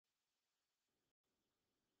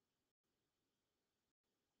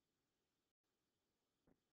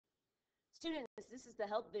Students, this is the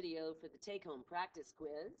help video for the take-home practice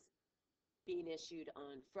quiz being issued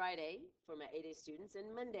on Friday for my A-Day students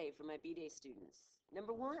and Monday for my B-Day students.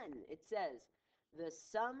 Number 1, it says, the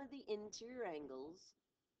sum of the interior angles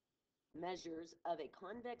measures of a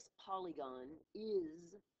convex polygon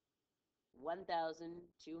is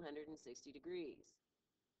 1,260 degrees.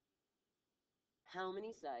 How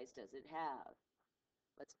many sides does it have?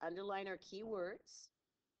 Let's underline our keywords.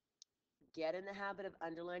 Get in the habit of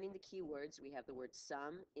underlining the keywords. We have the word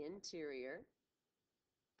sum, interior,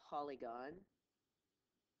 polygon,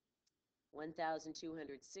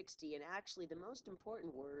 1,260, and actually the most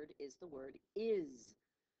important word is the word is,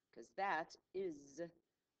 because that is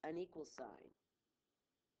an equal sign.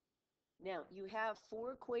 Now, you have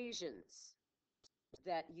 4 equations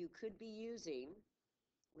that you could be using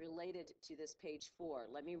related to this page 4.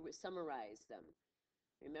 Let me summarize them.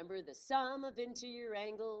 Remember the sum of interior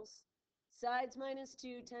angles, sides minus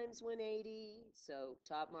 2 times 180. So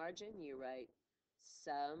top margin, you write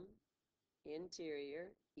sum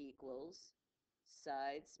interior equals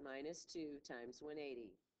sides minus 2 times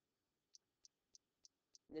 180.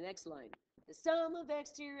 The next line, the sum of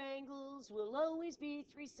exterior angles will always be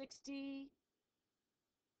 360.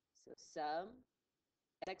 So sum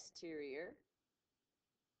exterior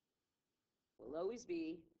will always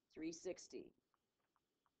be 360.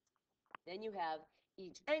 Then you have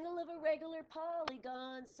each angle of a regular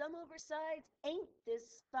polygon, sum over sides, ain't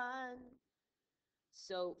this fun?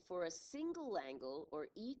 So for a single angle, or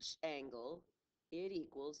each angle, it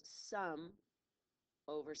equals sum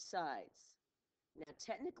over sides. Now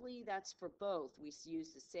technically that's for both. We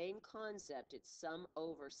use the same concept. It's sum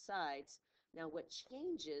over sides. Now what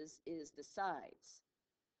changes is the sides.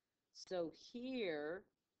 So here,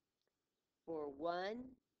 for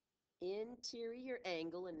one interior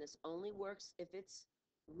angle, and this only works if it's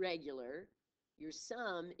regular, your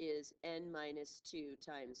sum is n minus 2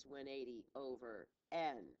 times 180 over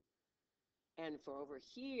n. And for over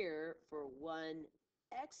here, for one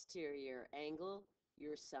exterior angle,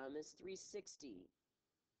 your sum is 360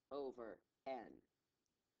 over n.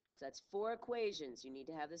 So that's 4 equations. You need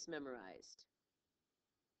to have this memorized.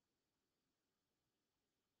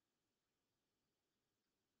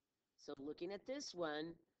 So looking at this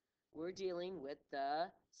one, we're dealing with the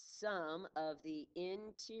sum of the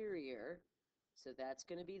interior. So that's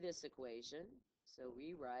going to be this equation. So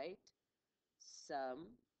we write sum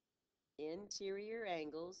interior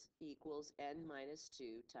angles equals n minus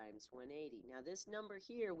 2 times 180. Now this number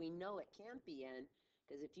here, we know it can't be n,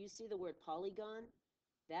 because if you see the word polygon,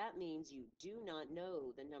 that means you do not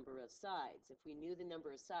know the number of sides. If we knew the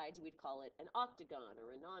number of sides, we'd call it an octagon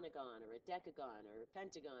or a nonagon or a decagon or a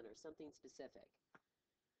pentagon or something specific.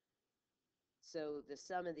 So the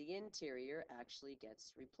sum of the interior actually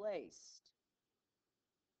gets replaced.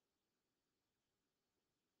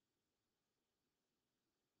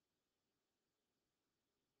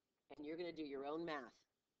 And you're going to do your own math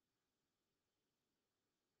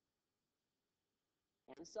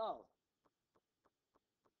and solve.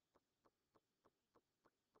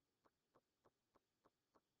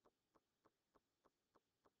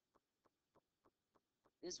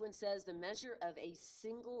 This one says the measure of a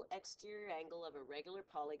single exterior angle of a regular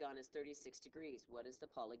polygon is 36 degrees. What is the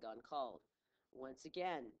polygon called? Once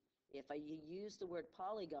again, if you use the word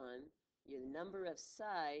polygon, your number of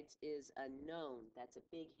sides is unknown. That's a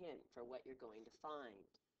big hint for what you're going to find.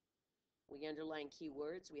 We underline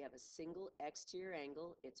keywords. We have a single exterior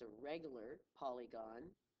angle. It's a regular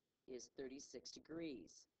polygon, is 36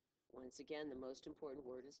 degrees. Once again, the most important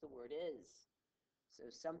word is the word is. So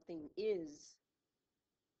something is,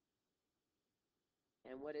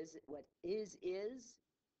 and what is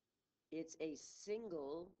it's a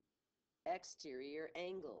single exterior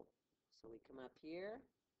angle. So we come up here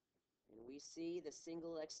and we see the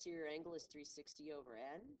single exterior angle is 360 over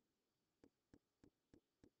n.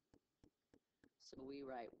 So we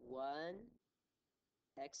write 1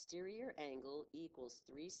 exterior angle equals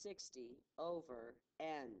 360 over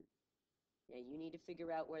n. Now you need to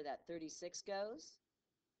figure out where that 36 goes,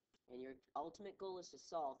 and your ultimate goal is to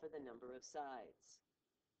solve for the number of sides.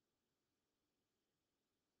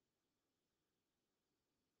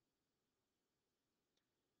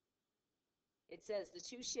 It says the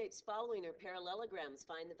two shapes following are parallelograms.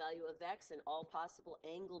 Find the value of x and all possible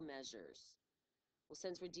angle measures. Well,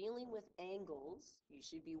 since we're dealing with angles, you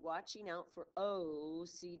should be watching out for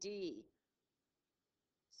OCD.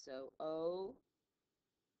 So O,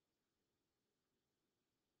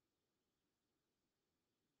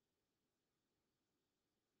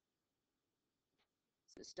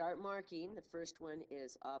 so start marking. The first one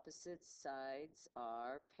is opposite sides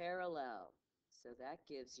are parallel. So that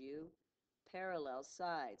gives you parallel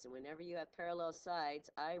sides. And whenever you have parallel sides,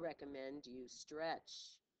 I recommend you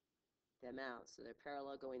stretch them out. So they're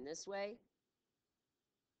parallel going this way,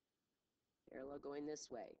 parallel going this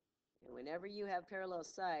way. And whenever you have parallel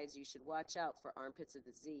sides, you should watch out for armpits of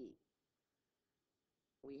the Z.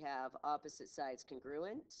 We have opposite sides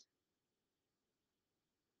congruent.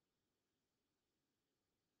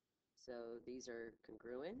 So these are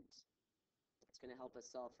congruent. It's going to help us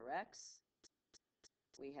solve for x.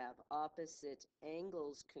 We have opposite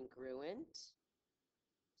angles congruent.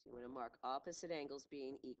 So you want to mark opposite angles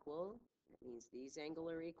being equal. That means these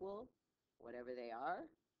angles are equal, whatever they are.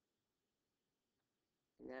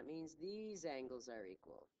 And that means these angles are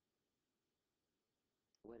equal,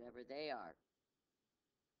 whatever they are.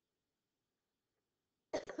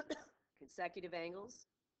 Consecutive angles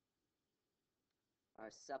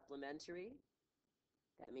are supplementary.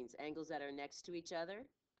 That means angles that are next to each other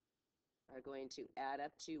are going to add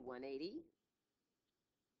up to 180.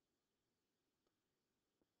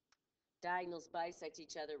 Diagonals bisect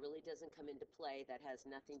each other really doesn't come into play. That has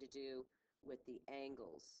nothing to do with the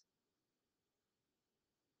angles.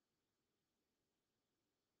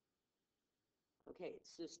 Okay,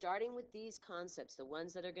 so starting with these concepts, the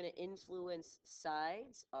ones that are going to influence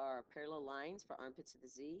sides are parallel lines for armpits of the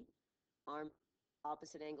Z,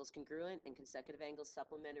 opposite angles congruent, and consecutive angles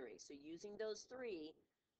supplementary. So using those three,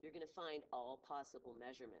 you're going to find all possible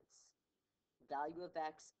measurements, value of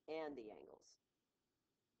x and the angles.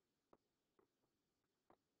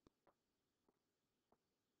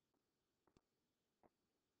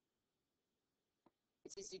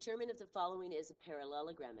 It says determine if the following is a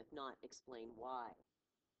parallelogram. If not, explain why.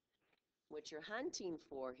 What you're hunting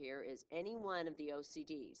for here is any one of the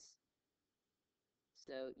OCDs.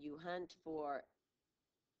 So you hunt for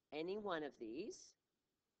any one of these.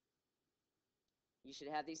 You should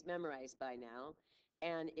have these memorized by now.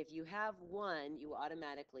 And if you have one, you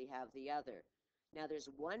automatically have the other. Now there's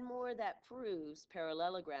one more that proves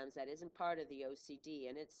parallelograms that isn't part of the OCD,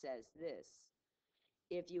 and it says this.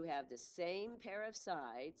 If you have the same pair of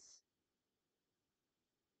sides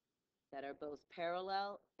that are both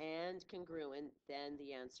parallel and congruent, then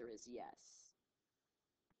the answer is yes.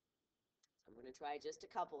 I'm going to try just a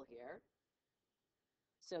couple here.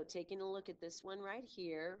 So taking a look at this one right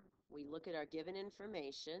here, we look at our given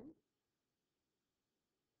information.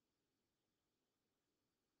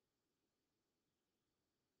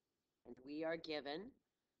 And we are given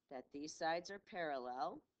that these sides are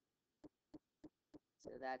parallel. So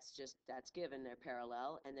that's given, they're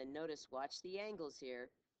parallel. And then notice, watch the angles here.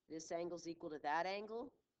 This angle's equal to that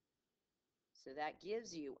angle. So that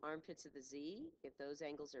gives you armpits of the Z if those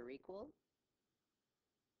angles are equal.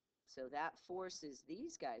 So that forces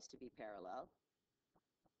these guys to be parallel.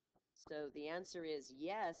 So the answer is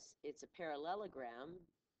yes, it's a parallelogram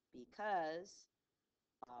because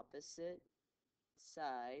opposite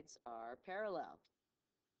sides are parallel.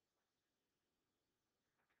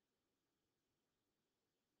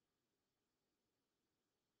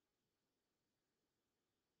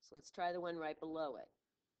 So let's try the one right below it.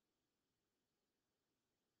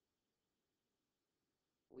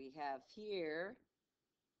 We have here,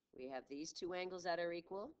 we have these two angles that are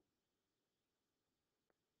equal,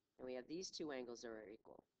 and we have these two angles that are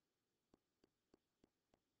equal.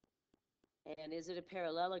 And is it a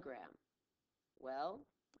parallelogram? Well,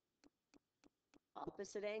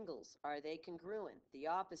 opposite angles, are they congruent? The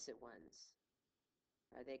opposite ones.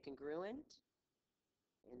 Are they congruent?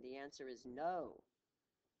 And the answer is no.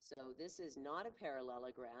 So this is not a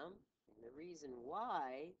parallelogram, and the reason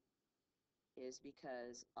why is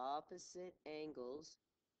because opposite angles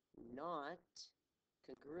not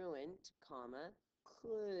congruent, comma,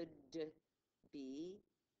 could be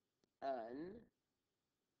an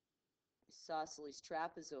isosceles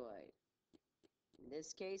trapezoid. In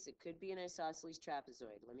this case, it could be an isosceles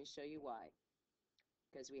trapezoid. Let me show you why.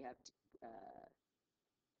 Because we have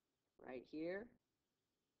right here,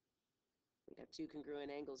 we have two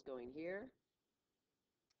congruent angles going here,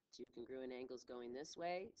 two congruent angles going this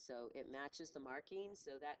way, so it matches the marking,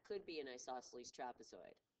 so that could be an isosceles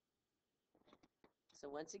trapezoid. So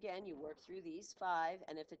once again, you work through these five,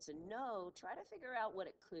 and if it's a no, try to figure out what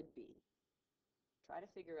it could be. Try to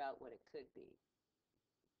figure out what it could be.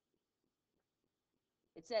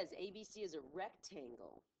 It says ABC is a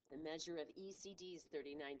rectangle. The measure of ECD is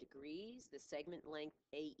 39 degrees. The segment length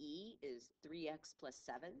AE is 3x plus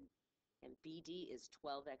 7. And BD is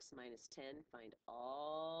 12x minus 10. Find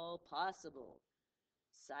all possible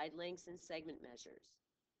side lengths and segment measures.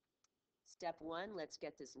 Step 1, let's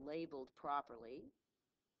get this labeled properly.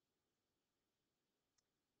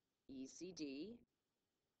 ECD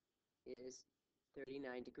is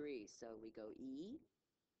 39 degrees. So we go E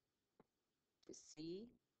to C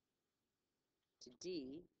to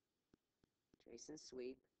D, trace and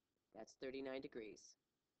sweep. That's 39 degrees.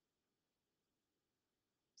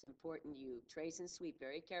 It's important you trace and sweep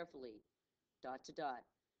very carefully, dot to dot.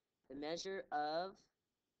 The measure of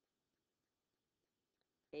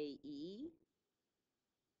AE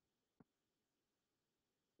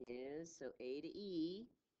is, so A to E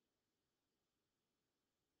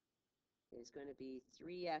is going to be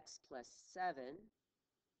 3x plus 7.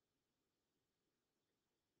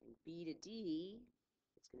 And B to D,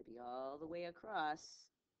 it's going to be all the way across,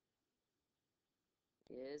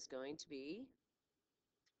 is going to be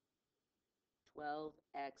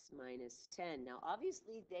 12x minus 10. Now,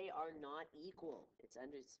 obviously, they are not equal.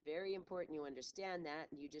 It's very important you understand that,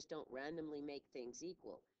 and you just don't randomly make things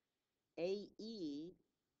equal. AE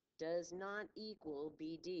does not equal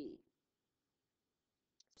BD.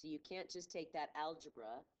 So you can't just take that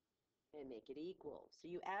algebra and make it equal. So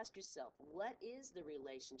you ask yourself, what is the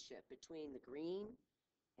relationship between the green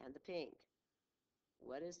and the pink?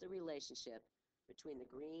 What is the relationship between the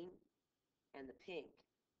green and the pink?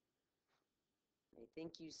 I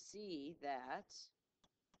think you see that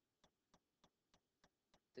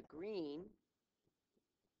the green,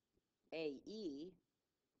 AE,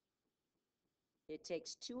 it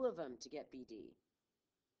takes two of them to get BD.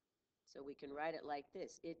 So we can write it like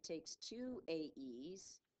this. It takes two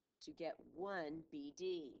AEs to get one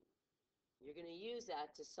BD. You're going to use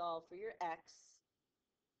that to solve for your X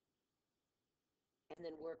and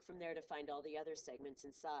then work from there to find all the other segments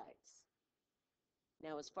and sides.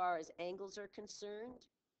 Now, as far as angles are concerned,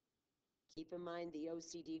 keep in mind the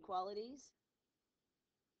OCD qualities,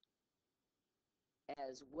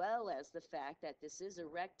 as well as the fact that this is a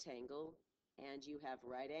rectangle and you have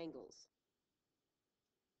right angles.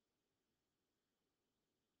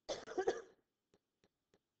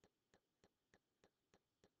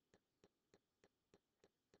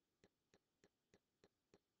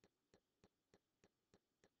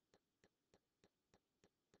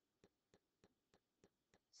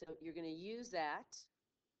 So you're going to use that.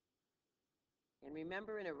 And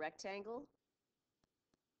remember, in a rectangle,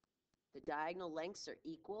 the diagonal lengths are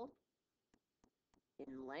equal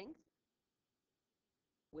in length,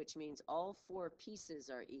 which means all four pieces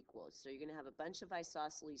are equal. So you're going to have a bunch of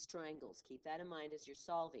isosceles triangles. Keep that in mind as you're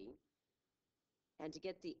solving. And to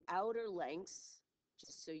get the outer lengths,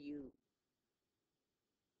 just so you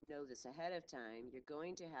know this ahead of time, you're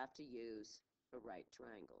going to have to use a right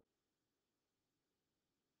triangle.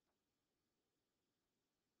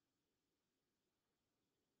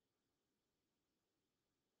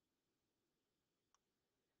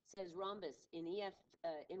 It says rhombus in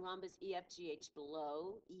rhombus EFGH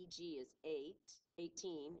below, EG is 18,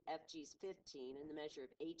 FG is 15, and the measure of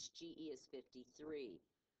HGE is 53.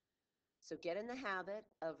 So get in the habit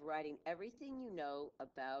of writing everything you know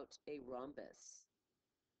about a rhombus.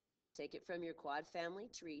 Take it from your quad family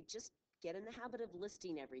tree. Just get in the habit of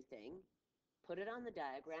listing everything, put it on the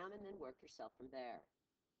diagram, and then work yourself from there.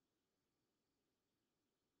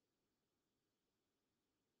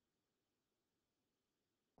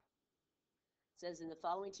 It says in the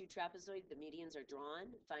following two trapezoids, the medians are drawn.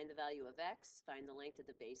 Find the value of x, find the length of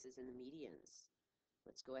the bases and the medians.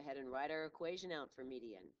 Let's go ahead and write our equation out for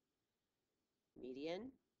median. Median,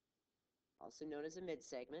 also known as a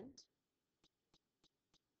midsegment,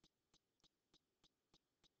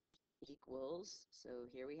 equals, so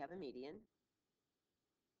here we have a median,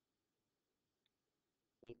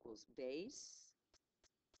 equals base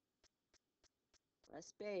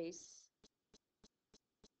plus base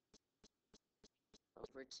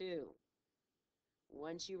over 2.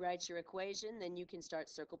 Once you write your equation, then you can start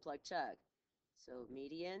circle, plug, chug. So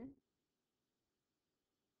median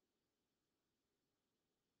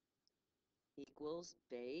equals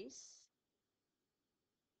base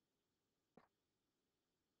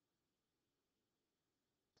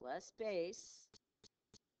plus base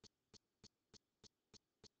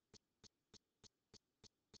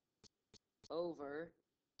over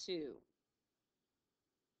 2.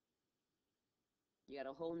 You got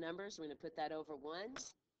a whole number, so we're going to put that over 1.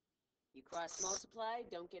 You cross multiply.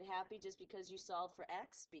 Don't get happy just because you solve for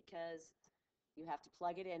x, because you have to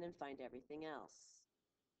plug it in and find everything else.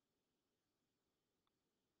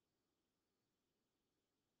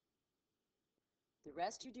 The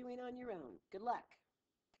rest you're doing on your own. Good luck.